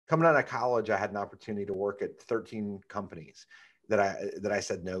coming out of college, I had an opportunity to work at 13 companies that I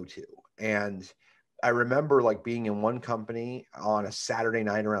said no to. And I remember like being in one company on a Saturday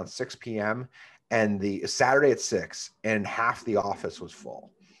night around 6 p.m. and the Saturday at 6 and half the office was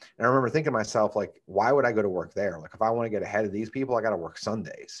full. And I remember thinking to myself, like, why would I go to work there? Like, if I want to get ahead of these people, I got to work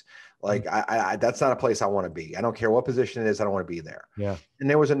Sundays. Like, I that's not a place I want to be. I don't care what position it is. I don't want to be there. Yeah. And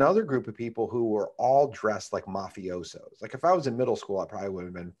there was another group of people who were all dressed like mafiosos. Like if I was in middle school, I probably would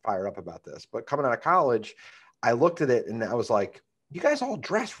have been fired up about this. But coming out of college, I looked at it and I was like, you guys all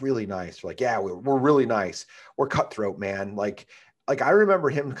dress really nice. Like, yeah, we're really nice. We're cutthroat, man. Like I remember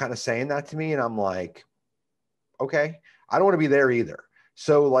him kind of saying that to me and I'm like, okay, I don't want to be there either.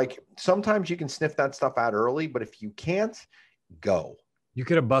 So like sometimes you can sniff that stuff out early, but if you can't, go. You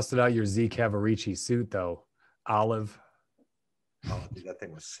could have busted out your Z Cavarici suit though. Olive. Oh, dude, that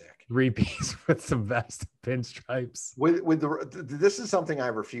thing was sick. 3-piece with some vest pinstripes. This is something I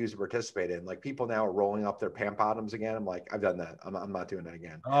refuse to participate in. Like people now are rolling up their pant bottoms again. I'm like, I've done that. I'm not doing that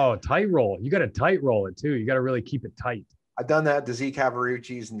again. Oh, tight roll. You got to tight roll it too. You got to really keep it tight. I've done that. The Z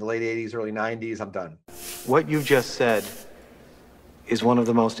Cavaricis in the late 80s, early 90s. I'm done. What you just said is one of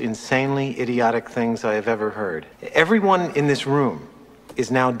the most insanely idiotic things I have ever heard. Everyone in this room is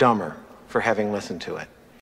now dumber for having listened to it.